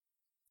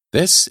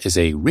This is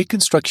a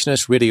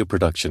Reconstructionist radio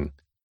production.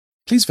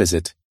 Please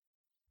visit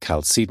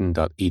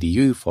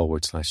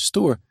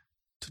chalcedon.edu/store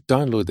to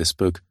download this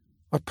book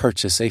or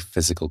purchase a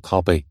physical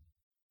copy.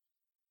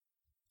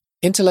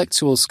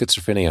 Intellectual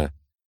Schizophrenia,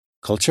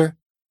 Culture,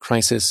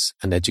 Crisis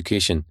and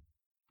Education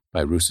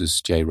by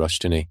Rousas J.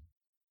 Rushdoony.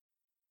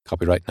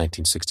 Copyright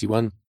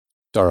 1961,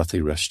 Dorothy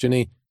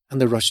Rushdoony and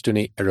the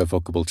Rushdoony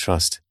Irrevocable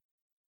Trust.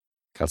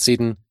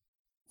 Chalcedon,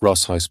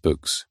 Ross House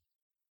Books.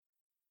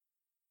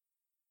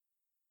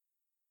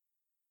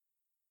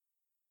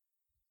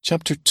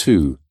 Chapter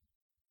 2.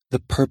 The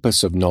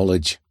Purpose of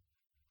Knowledge.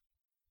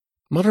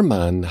 Modern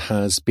man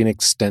has been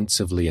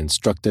extensively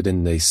instructed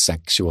in the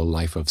sexual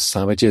life of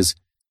savages,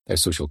 their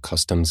social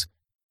customs,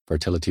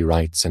 fertility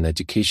rites and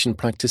education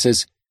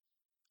practices,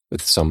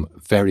 with some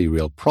very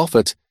real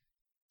profit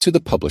to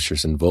the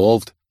publishers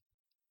involved.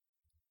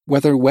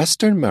 Whether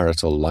Western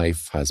marital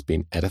life has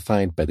been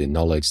edified by the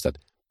knowledge that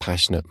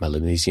passionate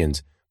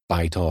Melanesians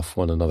bite off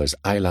one another's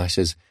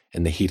eyelashes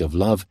in the heat of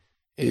love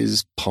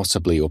is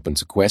possibly open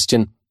to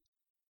question.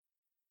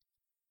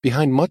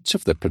 Behind much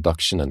of the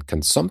production and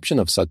consumption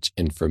of such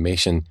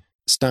information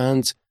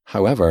stands,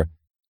 however,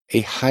 a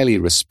highly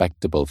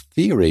respectable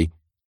theory,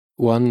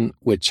 one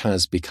which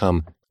has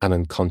become an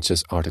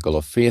unconscious article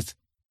of faith.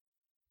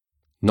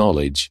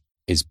 Knowledge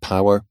is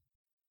power.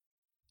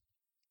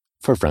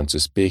 For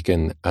Francis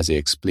Bacon, as he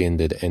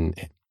expounded it in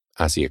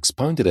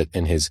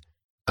his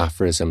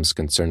Aphorisms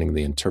Concerning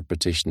the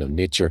Interpretation of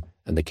Nature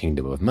and the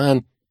Kingdom of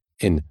Man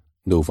in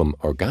Novum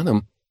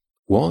Organum,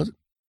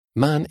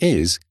 man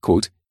is,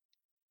 quote,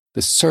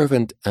 the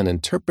servant and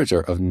interpreter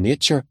of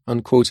nature,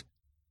 unquote,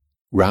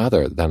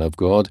 rather than of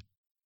God.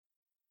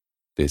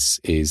 This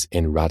is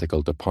in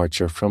radical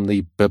departure from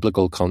the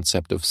biblical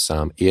concept of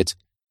Psalm 8,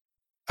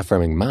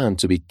 affirming man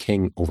to be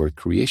king over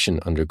creation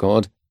under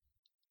God.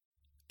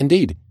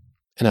 Indeed,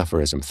 in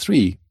Aphorism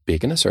 3,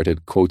 Bacon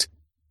asserted, quote,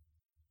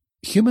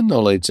 human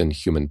knowledge and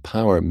human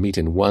power meet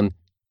in one,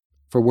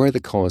 for where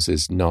the cause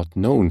is not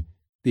known,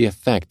 the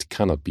effect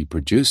cannot be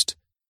produced.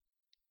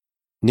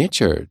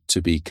 Nature,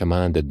 to be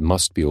commanded,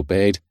 must be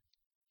obeyed,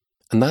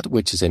 and that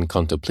which is in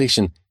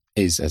contemplation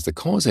is as the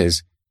cause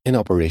is, in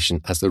operation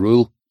as the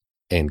rule.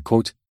 End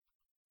quote.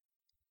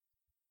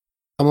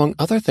 Among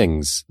other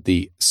things,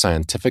 the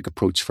scientific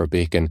approach for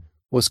Bacon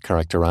was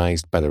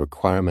characterized by the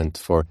requirement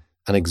for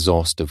an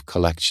exhaustive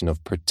collection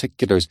of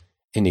particulars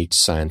in each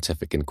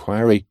scientific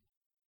inquiry,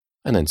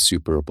 an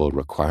insuperable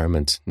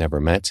requirement never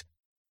met,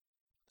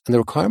 and the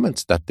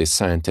requirement that the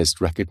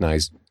scientist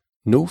recognize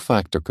no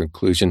fact or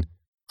conclusion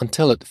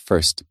until it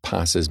first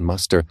passes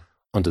muster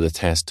under the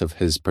test of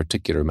his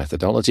particular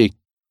methodology,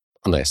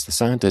 unless the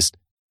scientist,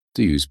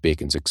 to use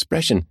Bacon's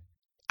expression,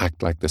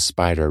 act like the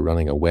spider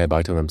running a web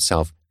out of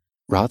himself,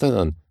 rather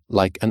than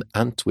like an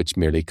ant which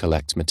merely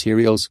collects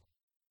materials.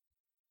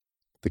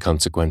 The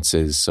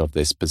consequences of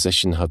this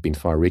position have been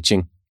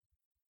far-reaching.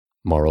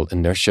 Moral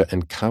inertia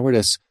and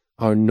cowardice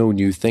are no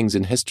new things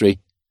in history,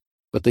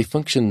 but they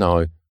function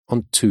now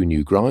on two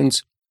new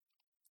grounds.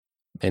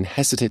 Men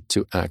hesitate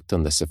to act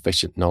on the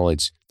sufficient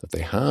knowledge that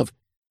they have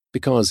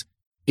because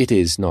it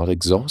is not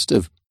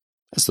exhaustive,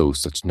 as though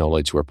such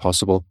knowledge were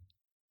possible.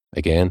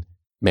 Again,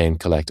 men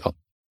collect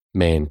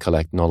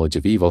knowledge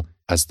of evil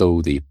as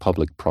though the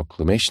public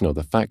proclamation of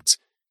the facts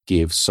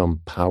gave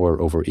some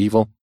power over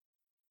evil.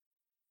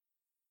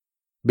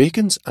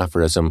 Bacon's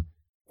aphorism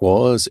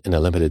was, in a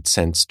limited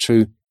sense,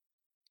 true.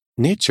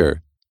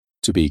 Nature,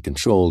 to be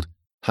controlled,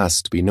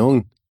 has to be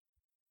known,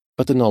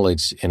 but the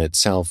knowledge in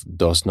itself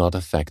does not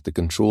affect the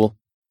control.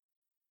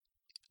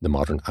 The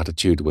modern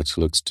attitude, which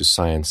looks to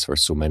science for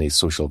so many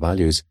social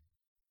values,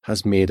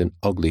 has made an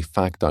ugly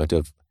fact out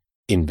of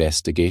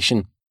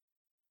investigation.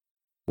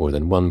 More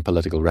than one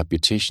political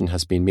reputation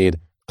has been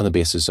made on the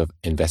basis of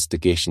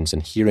investigations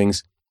and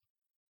hearings,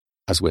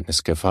 as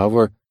witness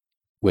Kefauver,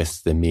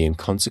 with the main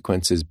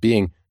consequences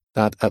being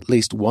that at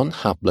least one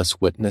hapless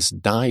witness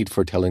died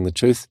for telling the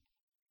truth.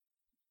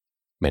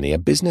 Many a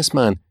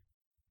businessman,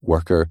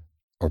 worker,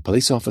 or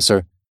police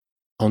officer,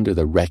 under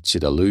the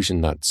wretched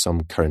illusion that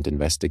some current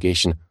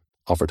investigation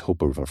offered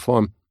hope of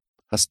reform,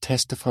 has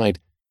testified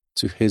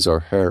to his or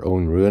her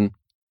own ruin.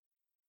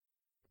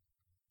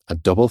 A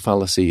double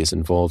fallacy is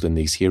involved in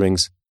these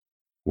hearings.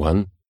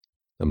 One,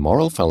 the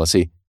moral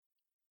fallacy.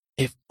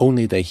 If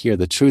only they hear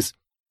the truth,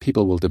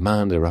 people will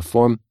demand a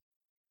reform.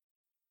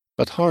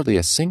 But hardly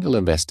a single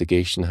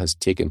investigation has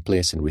taken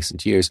place in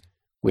recent years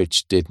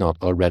which did not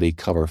already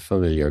cover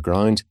familiar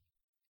ground.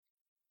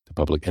 The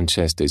public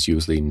interest is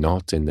usually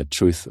not in the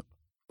truth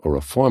or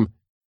reform,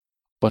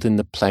 but in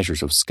the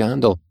pleasures of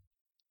scandal.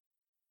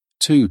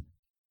 2.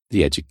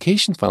 The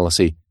education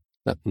fallacy,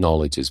 that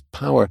knowledge is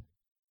power,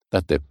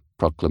 that the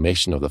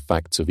proclamation of the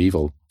facts of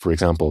evil, for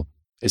example,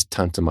 is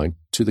tantamount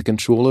to the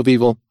control of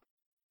evil.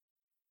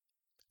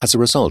 As a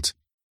result,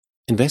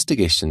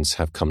 investigations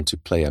have come to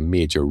play a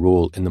major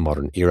role in the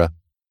modern era.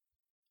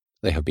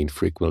 They have been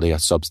frequently a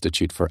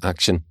substitute for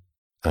action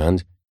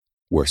and,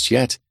 worse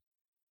yet,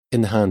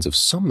 in the hands of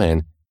some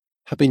men,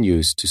 have been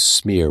used to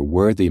smear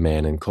worthy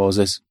men and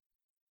causes.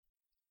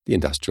 the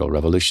Industrial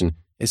Revolution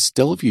is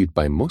still viewed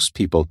by most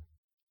people,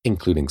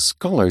 including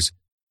scholars,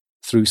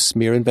 through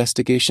smear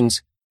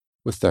investigations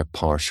with their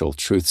partial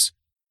truths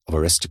of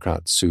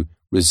aristocrats who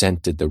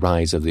resented the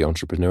rise of the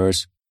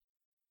entrepreneurs.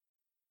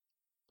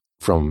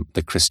 From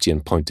the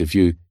Christian point of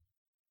view,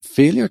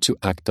 failure to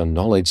act on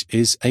knowledge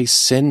is a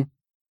sin.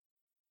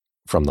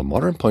 From the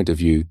modern point of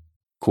view,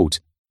 quote,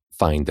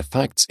 find the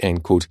facts,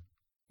 end quote,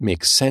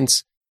 makes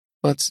sense,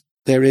 but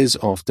there is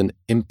often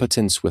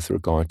impotence with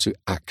regard to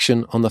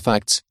action on the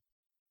facts.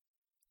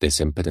 This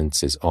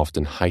impotence is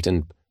often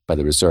heightened by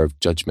the reserved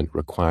judgment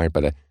required by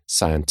the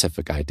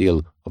scientific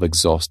ideal of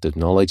exhaustive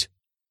knowledge.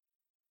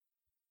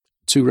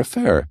 To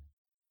refer,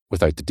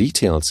 without the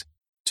details,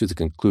 to the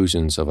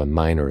conclusions of a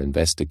minor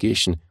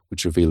investigation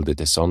which revealed the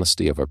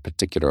dishonesty of a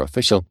particular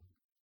official,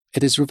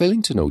 it is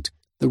revealing to note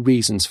the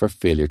reasons for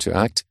failure to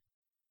act,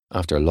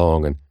 after a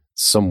long and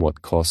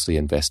somewhat costly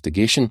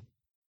investigation.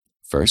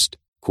 First,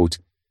 quote,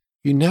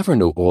 you never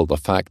know all the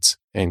facts,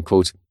 end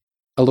quote,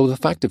 although the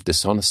fact of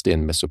dishonesty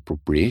and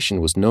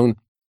misappropriation was known.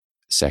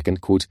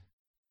 Second, quote,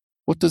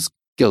 what does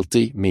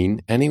guilty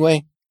mean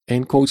anyway,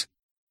 end quote.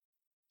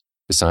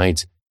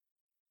 Besides,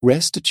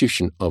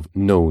 restitution of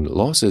known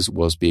losses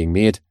was being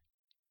made,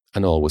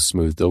 and all was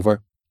smoothed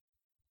over.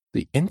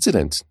 The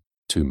incident,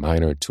 too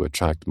minor to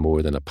attract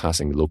more than a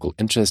passing local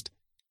interest,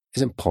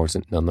 is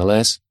important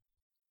nonetheless.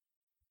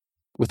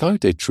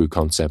 Without a true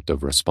concept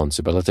of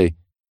responsibility,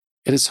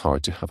 it is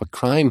hard to have a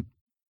crime,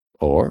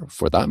 or,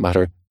 for that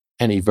matter,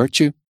 any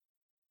virtue.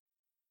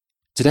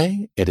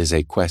 Today, it is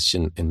a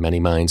question in many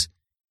minds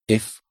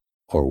if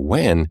or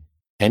when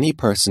any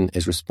person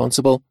is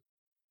responsible.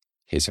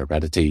 His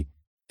heredity,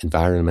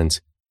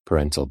 environment,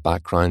 parental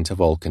background have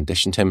all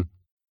conditioned him.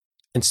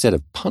 Instead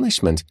of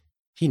punishment,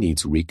 he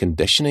needs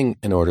reconditioning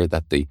in order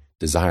that the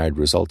desired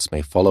results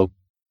may follow.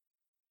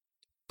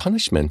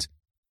 Punishment,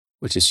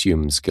 which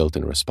assumes guilt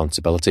and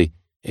responsibility,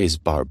 is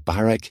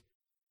barbaric,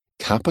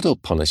 capital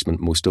punishment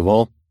most of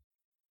all.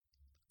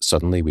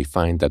 Suddenly we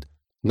find that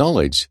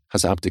knowledge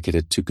has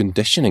abdicated to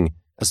conditioning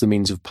as the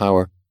means of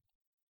power.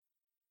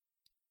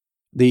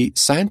 The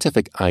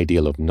scientific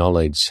ideal of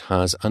knowledge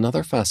has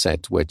another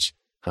facet which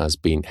has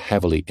been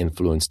heavily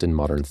influenced in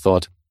modern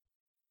thought.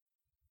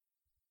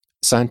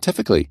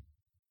 Scientifically,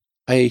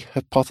 a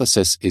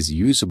hypothesis is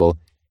usable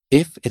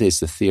if it is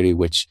the theory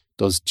which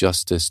does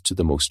justice to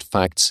the most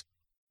facts.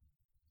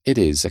 It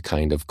is a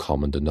kind of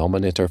common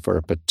denominator for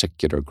a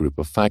particular group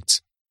of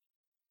facts.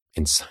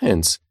 In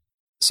science,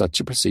 such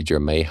a procedure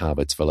may have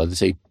its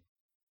validity,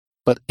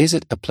 but is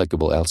it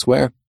applicable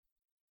elsewhere?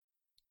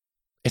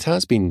 It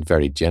has been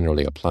very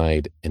generally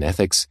applied in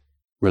ethics,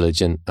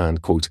 religion,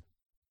 and, quote,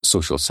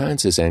 social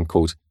sciences, end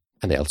quote,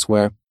 and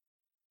elsewhere.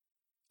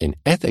 In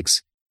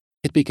ethics,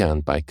 it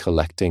began by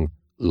collecting,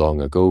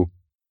 long ago,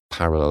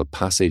 parallel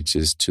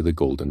passages to the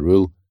Golden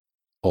Rule,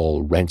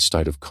 all wrenched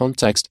out of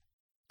context,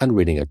 and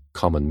reading a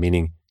common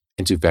meaning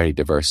into very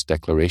diverse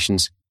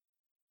declarations.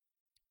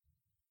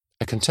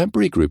 A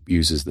contemporary group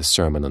uses the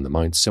Sermon on the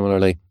Mount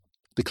similarly,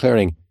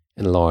 declaring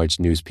in large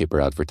newspaper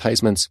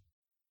advertisements,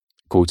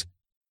 quote,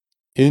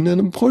 in an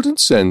important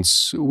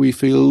sense, we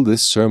feel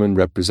this sermon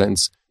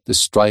represents the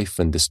strife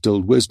and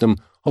distilled wisdom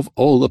of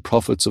all the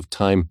prophets of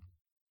time.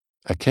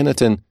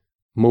 Akhenaten,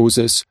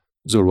 Moses,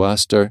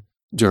 Zoroaster,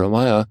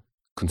 Jeremiah,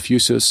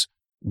 Confucius,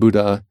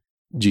 Buddha,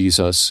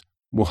 Jesus,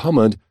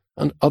 Muhammad,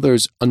 and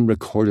others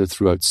unrecorded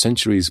throughout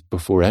centuries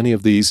before any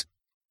of these.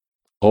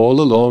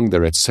 All along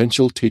their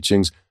essential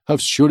teachings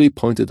have surely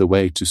pointed the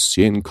way to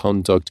sane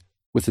conduct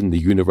within the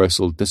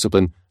universal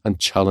discipline and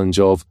challenge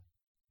of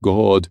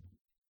God.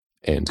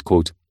 End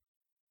quote.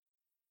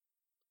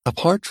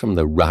 Apart from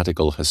the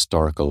radical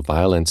historical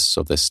violence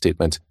of this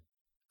statement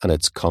and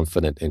its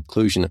confident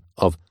inclusion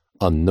of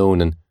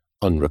unknown and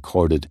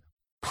unrecorded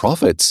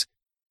prophets,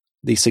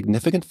 the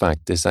significant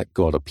fact is that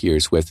God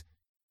appears with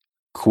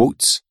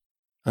quotes,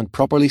 and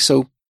properly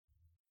so.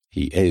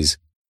 He is,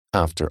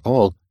 after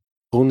all,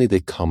 only the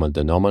common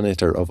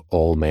denominator of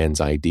all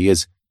men's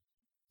ideas,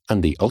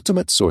 and the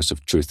ultimate source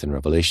of truth and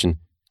revelation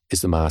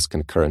is the mass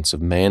concurrence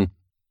of men.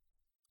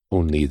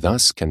 Only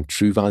thus can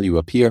true value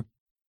appear.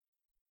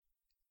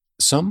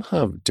 Some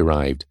have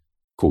derived,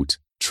 quote,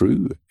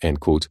 true, end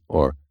quote,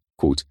 or,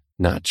 quote,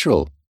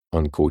 natural,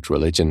 unquote,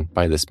 religion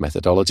by this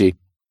methodology.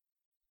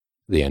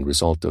 The end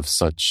result of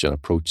such an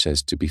approach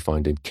is to be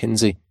found in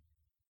Kinsey,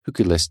 who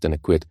could list and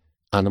equate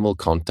animal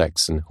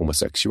contexts and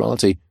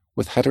homosexuality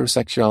with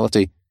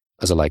heterosexuality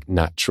as alike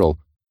natural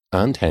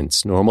and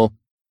hence normal.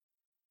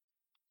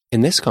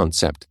 In this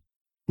concept,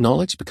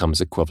 knowledge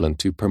becomes equivalent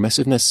to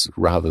permissiveness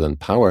rather than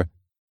power,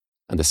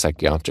 and the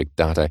psychiatric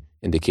data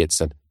indicates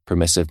that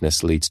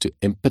permissiveness leads to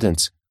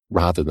impotence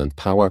rather than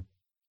power.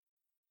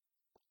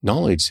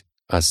 Knowledge,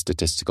 as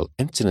statistical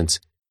incidence,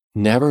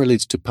 never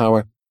leads to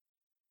power.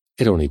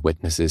 It only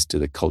witnesses to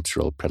the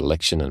cultural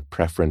predilection and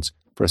preference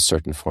for a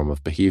certain form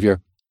of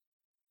behavior.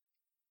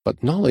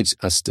 But knowledge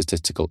as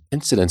statistical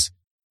incidence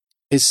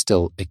is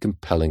still a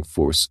compelling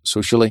force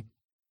socially.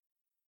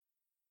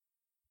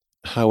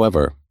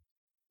 However,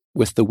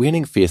 with the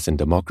waning faith in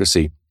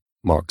democracy,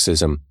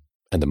 Marxism,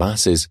 In the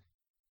masses,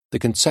 the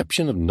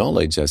conception of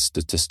knowledge as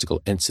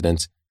statistical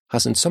incidents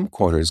has in some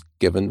quarters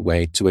given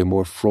way to a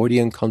more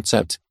Freudian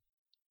concept.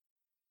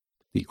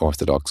 The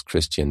orthodox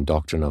Christian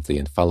doctrine of the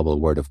infallible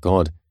Word of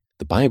God,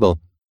 the Bible,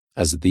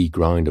 as the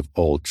ground of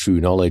all true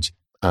knowledge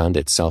and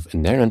itself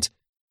inerrant,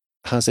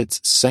 has its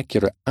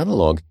secular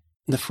analogue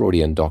in the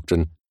Freudian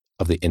doctrine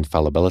of the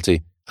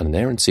infallibility and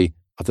inerrancy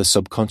of the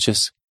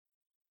subconscious.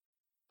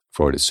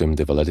 Freud assumed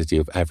the validity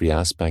of every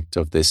aspect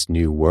of this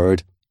new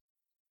word.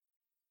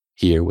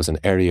 Here was an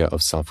area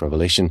of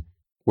self-revelation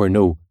where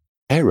no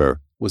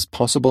error was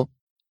possible.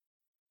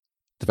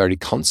 The very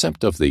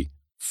concept of the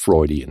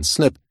Freudian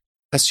slip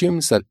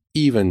assumes that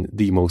even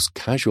the most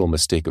casual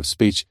mistake of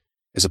speech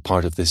is a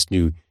part of this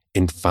new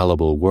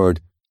infallible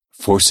word,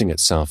 forcing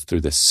itself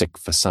through the sick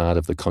facade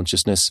of the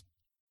consciousness.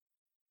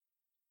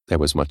 There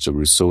was much of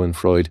Rousseau in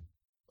Freud,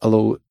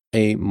 although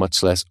a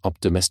much less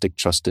optimistic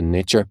trust in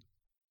nature.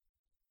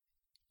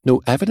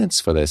 No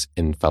evidence for this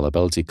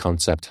infallibility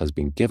concept has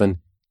been given,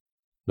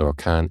 nor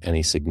can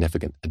any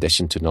significant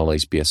addition to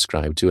knowledge be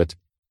ascribed to it.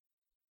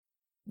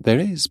 There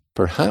is,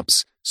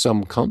 perhaps,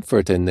 some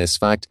comfort in this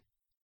fact,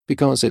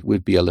 because it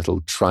would be a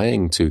little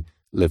trying to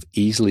live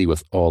easily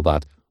with all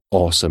that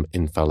awesome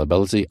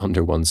infallibility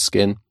under one's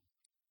skin.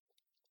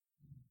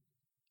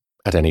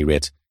 At any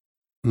rate,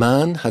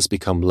 man has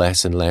become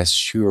less and less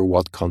sure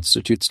what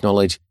constitutes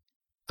knowledge,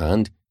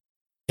 and,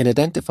 in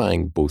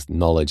identifying both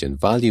knowledge and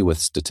value with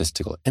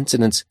statistical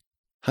incidents,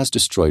 has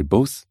destroyed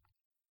both.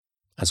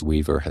 As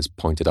Weaver has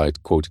pointed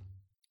out, quote,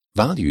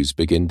 values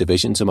begin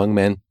divisions among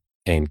men,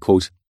 end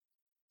quote.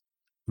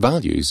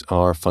 Values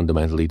are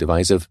fundamentally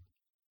divisive,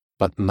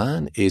 but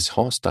man is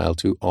hostile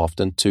too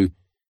often to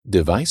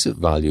divisive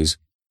values,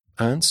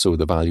 and so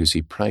the values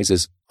he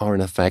prizes are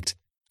in effect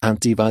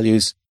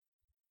anti-values.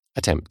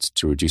 Attempts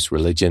to reduce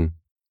religion,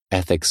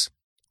 ethics,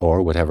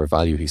 or whatever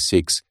value he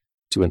seeks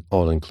to an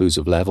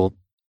all-inclusive level.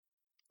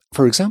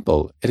 For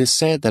example, it is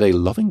said that a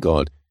loving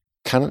God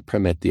cannot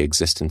permit the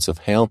existence of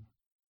hell.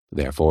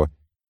 Therefore,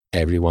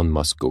 everyone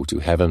must go to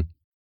heaven.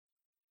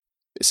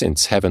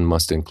 Since heaven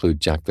must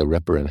include Jack the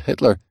Ripper and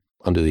Hitler,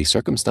 under these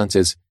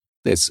circumstances,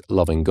 this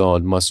loving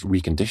God must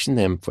recondition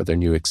them for their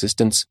new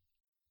existence.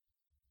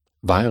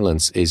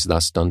 Violence is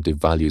thus done to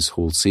values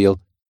wholesale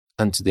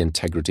and to the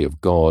integrity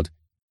of God,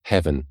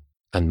 heaven,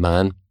 and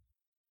man.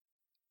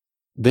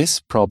 This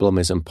problem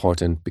is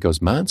important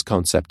because man's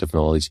concept of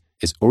knowledge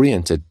is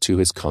oriented to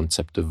his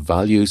concept of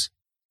values.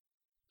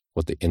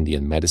 What the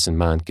Indian medicine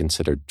man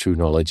considered true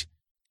knowledge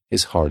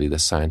is hardly the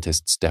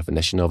scientist's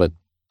definition of it.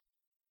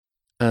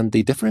 And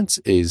the difference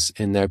is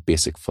in their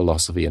basic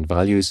philosophy and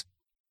values.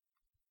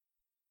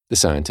 The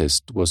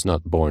scientist was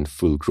not born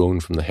full-grown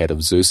from the head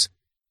of Zeus.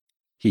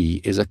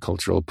 He is a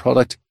cultural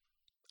product,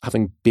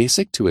 having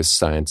basic to his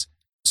science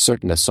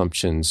certain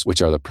assumptions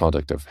which are the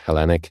product of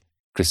Hellenic,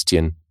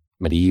 Christian,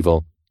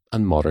 medieval,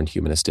 and modern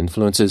humanist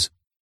influences.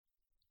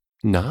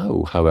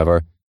 Now,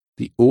 however,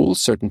 the old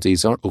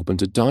certainties are open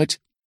to doubt,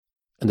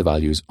 and the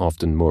values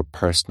often more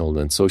personal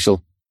than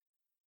social.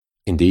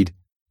 Indeed,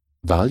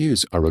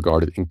 values are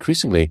regarded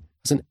increasingly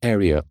as an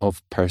area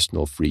of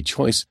personal free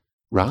choice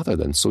rather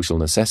than social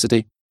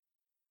necessity.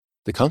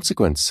 The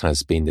consequence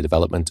has been the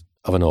development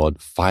of an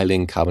odd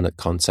filing cabinet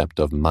concept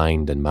of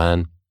mind and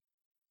man.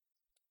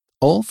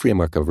 All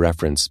framework of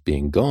reference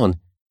being gone,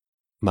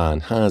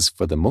 man has,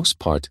 for the most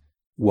part,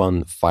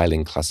 one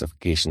filing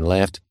classification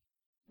left,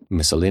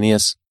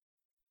 miscellaneous.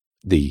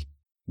 The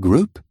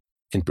group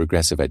in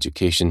progressive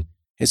education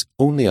is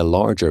only a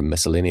larger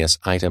miscellaneous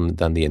item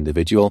than the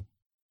individual.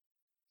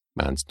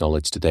 Man's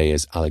knowledge today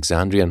is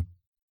Alexandrian,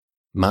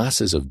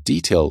 masses of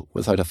detail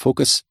without a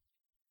focus.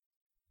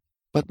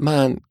 But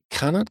man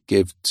cannot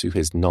give to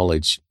his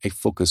knowledge a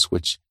focus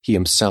which he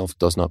himself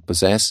does not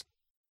possess.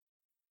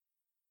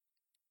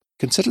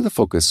 Consider the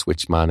focus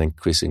which man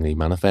increasingly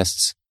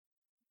manifests.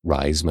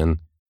 Reisman,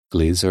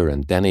 Glaser,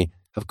 and Denny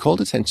have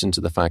called attention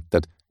to the fact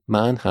that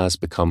man has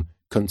become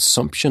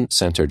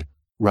consumption-centered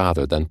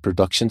rather than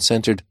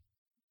production-centered,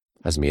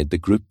 has made the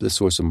group the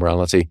source of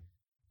morality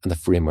and the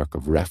framework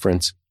of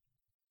reference,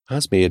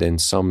 has made in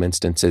some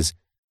instances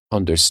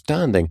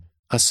understanding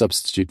a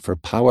substitute for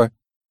power,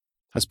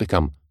 has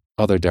become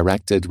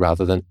other-directed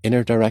rather than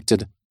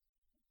inner-directed,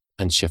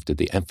 and shifted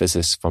the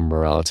emphasis from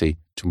morality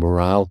to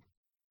morale,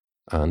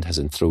 and has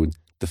enthroned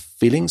the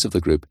feelings of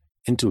the group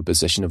into a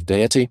position of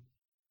deity.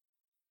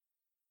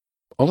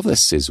 All of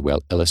this is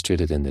well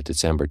illustrated in the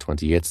December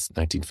 28th,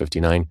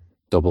 1959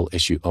 double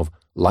issue of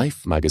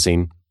Life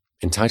magazine,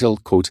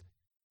 entitled, quote,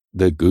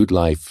 The Good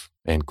Life,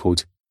 end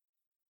quote.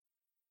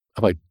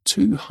 About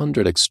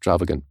 200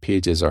 extravagant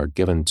pages are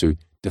given to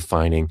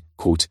defining,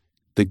 quote,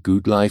 the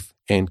good life,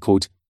 end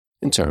quote,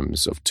 in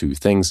terms of two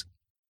things,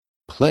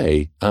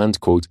 play and,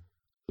 quote,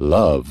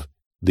 love,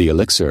 the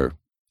elixir,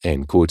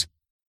 end quote.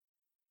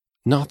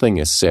 Nothing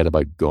is said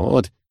about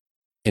God,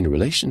 in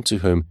relation to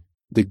whom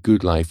the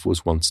good life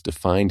was once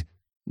defined,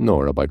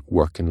 nor about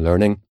work and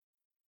learning.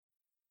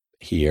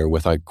 Here,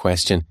 without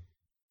question,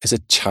 is a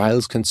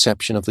child's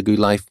conception of the good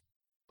life,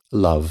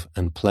 love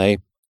and play.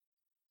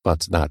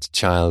 but that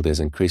child is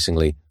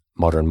increasingly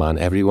modern man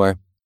everywhere.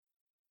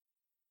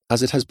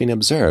 As it has been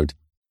observed,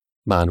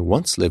 man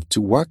once lived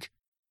to work,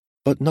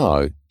 but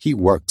now he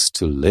works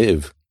to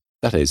live,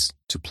 that is,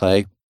 to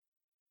play.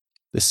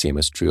 The same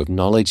is true of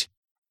knowledge.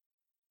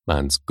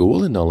 Man's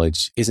goal in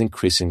knowledge is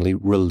increasingly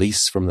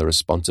release from the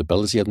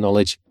responsibility of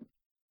knowledge.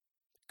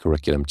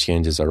 Curriculum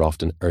changes are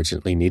often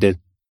urgently needed,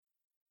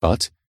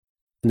 but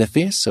in the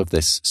face of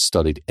this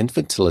studied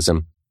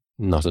infantilism,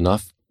 not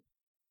enough.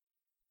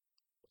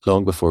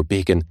 Long before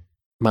Bacon,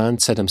 man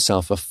set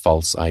himself a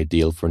false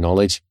ideal for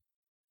knowledge.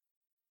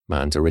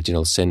 Man's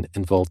original sin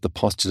involved the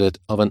postulate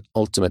of an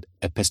ultimate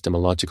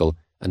epistemological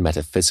and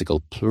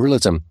metaphysical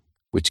pluralism,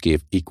 which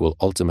gave equal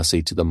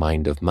ultimacy to the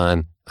mind of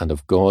man and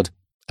of God,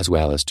 as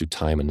well as to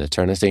time and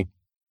eternity.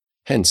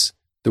 Hence,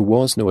 there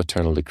was no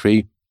eternal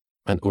decree,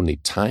 and only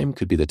time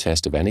could be the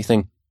test of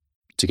anything,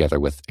 together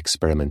with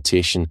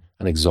experimentation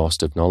and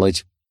exhaustive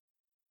knowledge.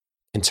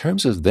 In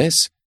terms of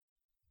this,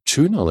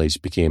 true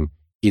knowledge became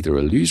either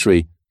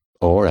illusory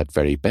or, at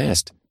very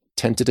best,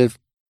 tentative.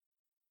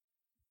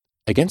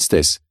 Against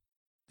this,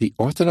 the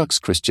Orthodox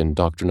Christian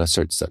doctrine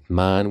asserts that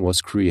man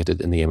was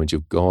created in the image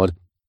of God,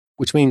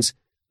 which means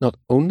not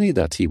only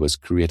that he was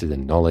created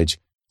in knowledge,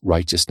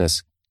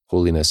 righteousness,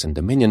 holiness, and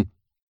dominion,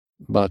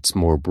 but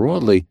more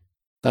broadly,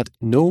 that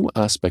no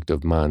aspect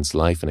of man's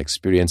life and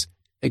experience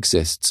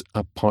exists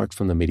apart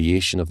from the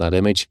mediation of that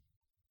image.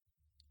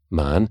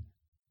 Man,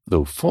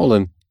 though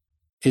fallen,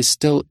 is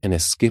still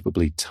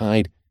inescapably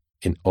tied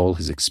in all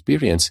his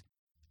experience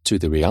to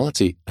the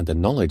reality and the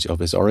knowledge of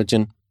his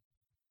origin.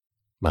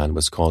 Man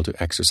was called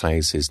to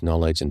exercise his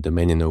knowledge and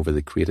dominion over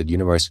the created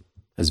universe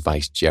as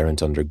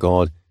vicegerent under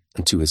God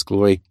and to his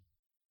glory.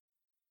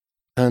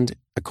 And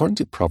according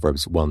to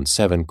Proverbs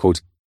 1:7,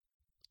 quote,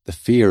 "The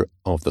fear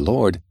of the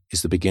Lord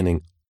is the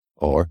beginning,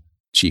 or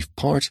chief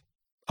part,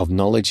 of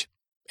knowledge,"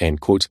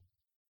 end quote.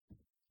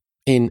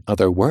 In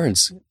other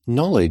words,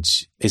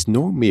 knowledge is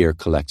no mere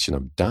collection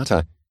of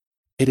data.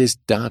 It is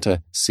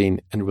data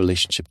seen in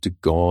relationship to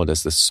God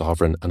as the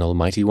sovereign and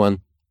almighty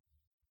one.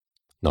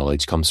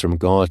 Knowledge comes from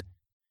God.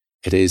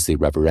 It is the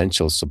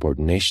reverential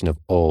subordination of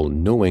all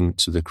knowing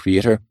to the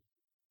Creator.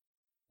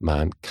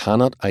 Man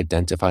cannot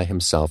identify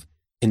himself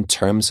in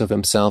terms of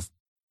himself,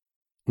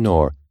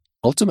 nor,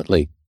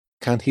 ultimately,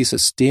 can he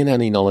sustain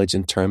any knowledge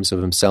in terms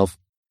of himself.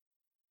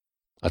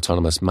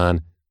 Autonomous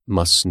man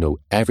must know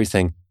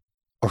everything,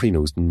 or he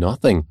knows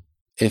nothing,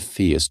 if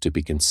he is to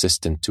be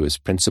consistent to his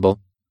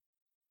principle.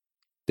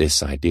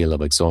 This ideal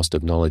of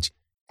exhaustive knowledge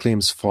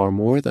claims far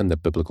more than the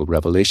biblical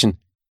revelation,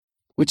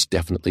 which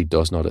definitely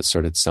does not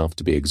assert itself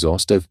to be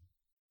exhaustive.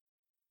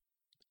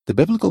 The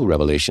biblical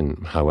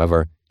revelation,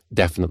 however,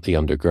 definitely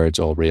undergirds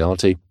all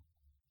reality.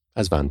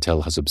 As Van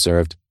Til has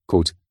observed,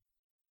 quote,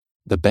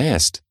 "The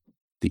best,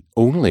 the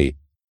only,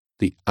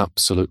 the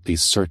absolutely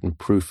certain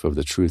proof of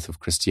the truth of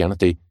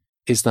Christianity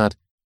is that,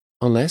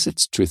 unless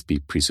its truth be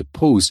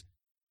presupposed,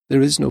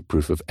 there is no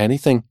proof of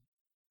anything.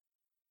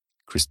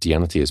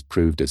 Christianity is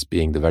proved as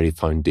being the very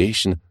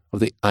foundation of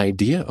the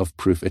idea of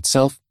proof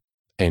itself,"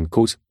 end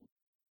quote.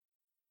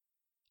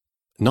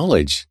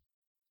 Knowledge,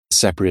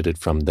 separated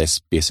from this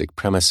basic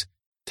premise,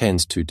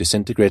 tends to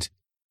disintegrate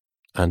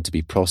and to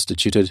be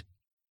prostituted.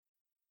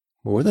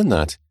 More than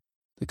that,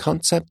 the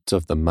concept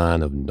of the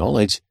man of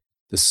knowledge,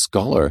 the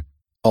scholar,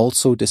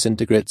 also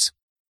disintegrates.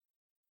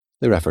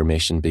 The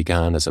Reformation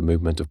began as a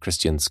movement of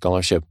Christian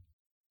scholarship,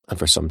 and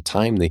for some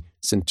time the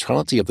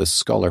centrality of the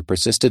scholar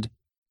persisted.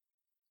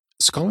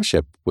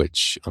 Scholarship,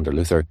 which, under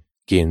Luther,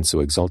 gained so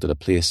exalted a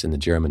place in the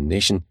German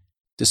nation,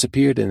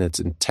 disappeared in its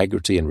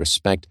integrity and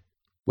respect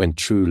when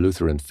true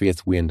Lutheran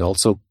faith waned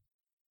also.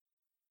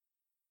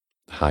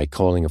 The high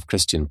calling of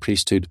Christian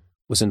priesthood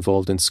was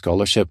involved in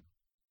scholarship,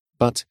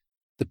 but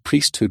the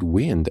priesthood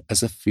waned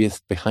as the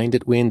faith behind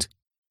it waned.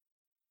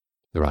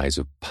 The rise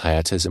of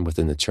pietism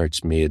within the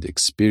church made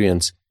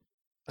experience,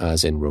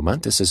 as in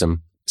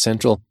Romanticism,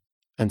 central,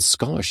 and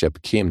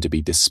scholarship came to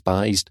be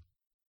despised.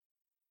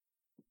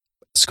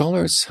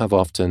 Scholars have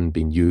often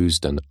been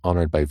used and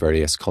honoured by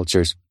various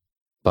cultures,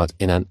 but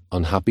in an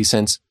unhappy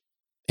sense,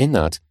 in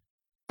that,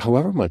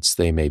 however much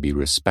they may be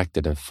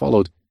respected and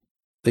followed,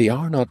 they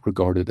are not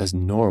regarded as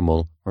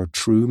normal or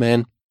true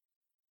men.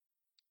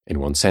 In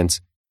one sense,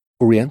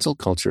 Oriental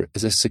culture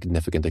is a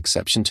significant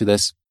exception to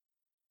this.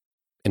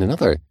 In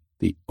another,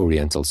 the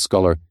Oriental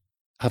scholar,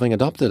 having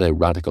adopted a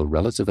radical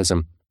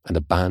relativism and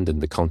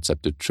abandoned the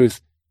concept of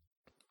truth,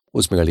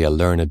 was merely a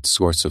learned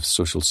source of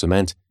social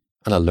cement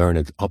and a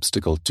learned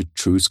obstacle to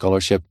true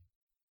scholarship.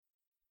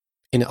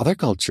 In other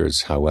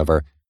cultures,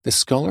 however, the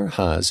scholar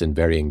has, in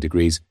varying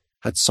degrees,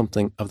 had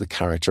something of the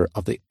character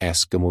of the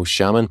Eskimo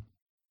shaman,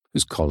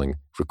 whose calling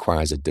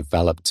requires a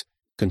developed,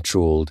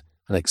 controlled,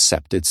 and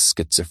accepted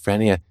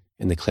schizophrenia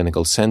in the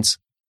clinical sense.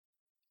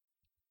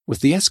 With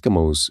the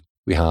Eskimos,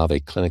 we have a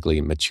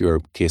clinically mature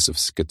case of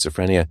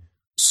schizophrenia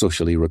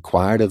socially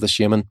required of the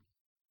shaman.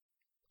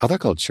 Other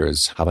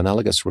cultures have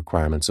analogous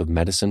requirements of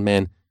medicine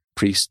men,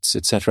 priests,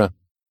 etc.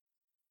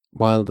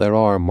 While there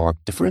are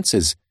marked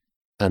differences,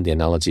 and the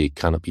analogy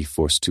cannot be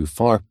forced too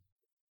far,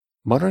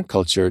 Modern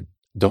culture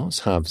does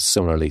have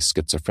similarly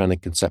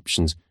schizophrenic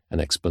conceptions and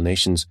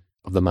explanations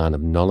of the man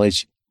of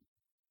knowledge.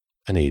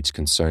 An age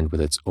concerned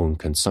with its own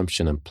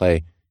consumption and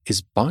play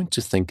is bound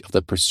to think of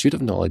the pursuit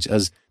of knowledge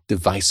as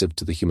divisive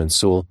to the human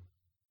soul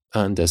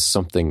and as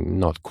something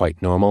not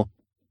quite normal.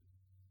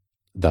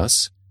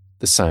 Thus,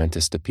 the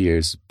scientist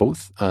appears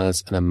both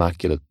as an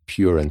immaculate,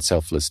 pure and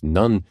selfless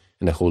nun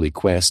in a holy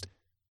quest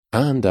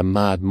and a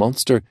mad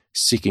monster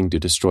seeking to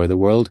destroy the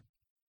world.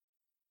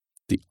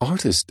 The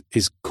artist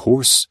is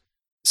coarse,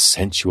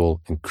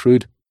 sensual and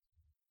crude,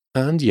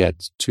 and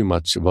yet too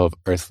much above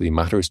earthly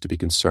matters to be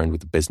concerned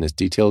with the business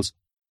details.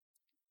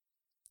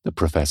 The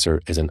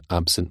professor is an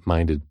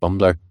absent-minded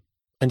bumbler,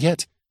 and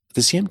yet, at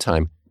the same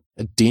time,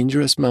 a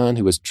dangerous man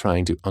who is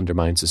trying to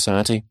undermine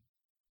society.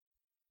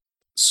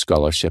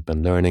 Scholarship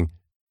and learning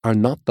are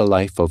not the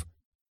life of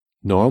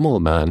normal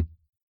man,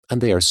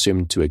 and they are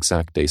assumed to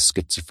exact a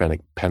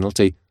schizophrenic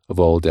penalty of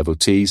all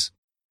devotees.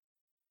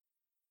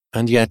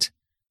 And yet,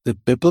 the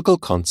biblical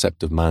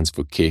concept of man's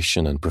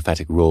vocation and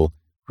prophetic role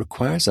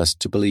requires us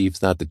to believe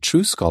that the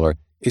true scholar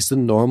is the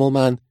normal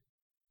man,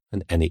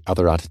 and any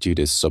other attitude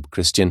is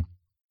sub-Christian.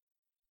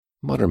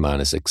 Modern man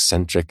is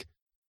eccentric,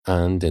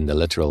 and in the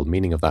literal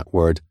meaning of that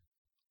word,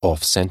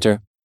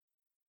 off-centre.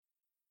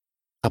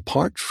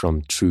 Apart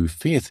from true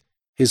faith,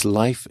 his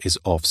life is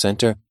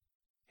off-centre.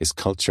 His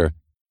culture,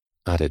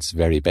 at its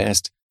very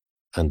best,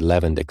 and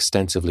leavened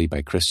extensively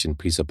by Christian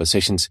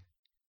presuppositions,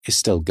 is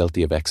still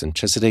guilty of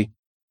eccentricity.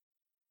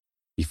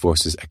 He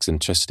forces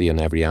eccentricity on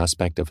every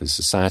aspect of his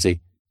society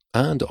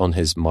and on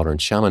his modern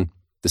shaman,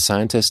 the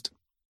scientist.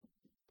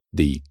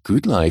 The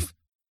good life,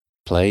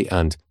 play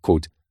and,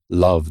 quote,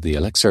 love the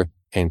elixir,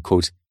 end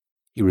quote,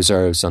 he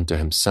reserves unto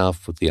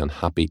himself with the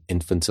unhappy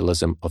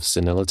infantilism of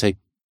senility.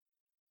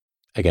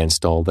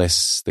 Against all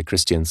this, the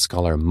Christian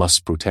scholar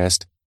must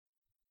protest.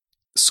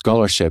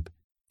 Scholarship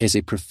is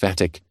a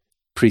prophetic,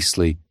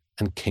 priestly,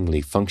 and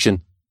kingly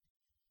function,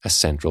 a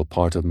central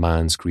part of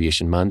man's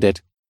creation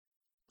mandate.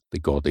 The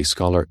godly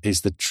scholar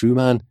is the true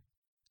man,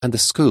 and the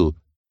school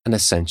an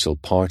essential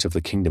part of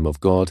the kingdom of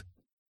God.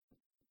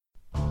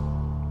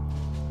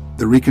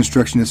 The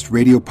Reconstructionist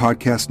Radio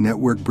Podcast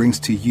Network brings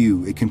to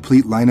you a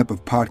complete lineup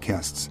of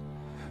podcasts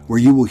where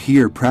you will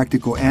hear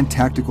practical and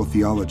tactical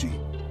theology.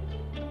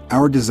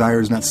 Our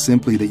desire is not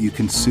simply that you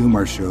consume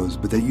our shows,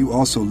 but that you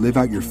also live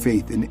out your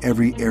faith in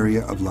every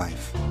area of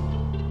life.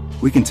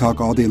 We can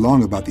talk all day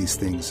long about these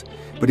things,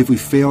 but if we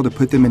fail to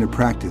put them into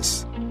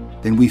practice,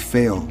 then we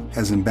fail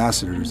as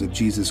ambassadors of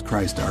Jesus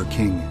Christ our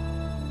King.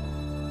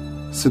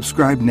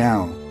 Subscribe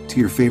now to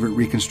your favorite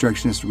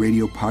Reconstructionist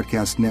Radio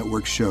Podcast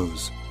Network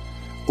shows,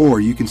 or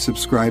you can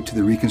subscribe to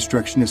the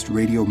Reconstructionist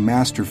Radio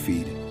Master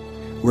Feed,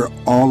 where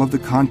all of the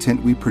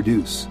content we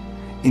produce,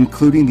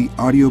 including the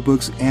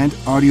audiobooks and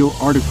audio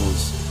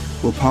articles,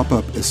 will pop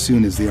up as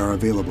soon as they are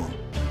available.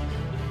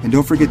 And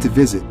don't forget to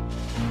visit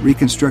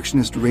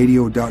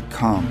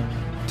ReconstructionistRadio.com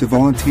to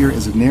volunteer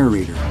as a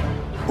narrator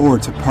or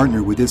to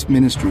partner with this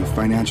ministry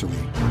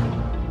financially.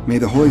 May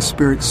the Holy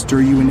Spirit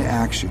stir you into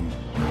action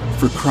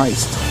for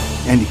Christ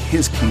and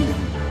His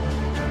kingdom.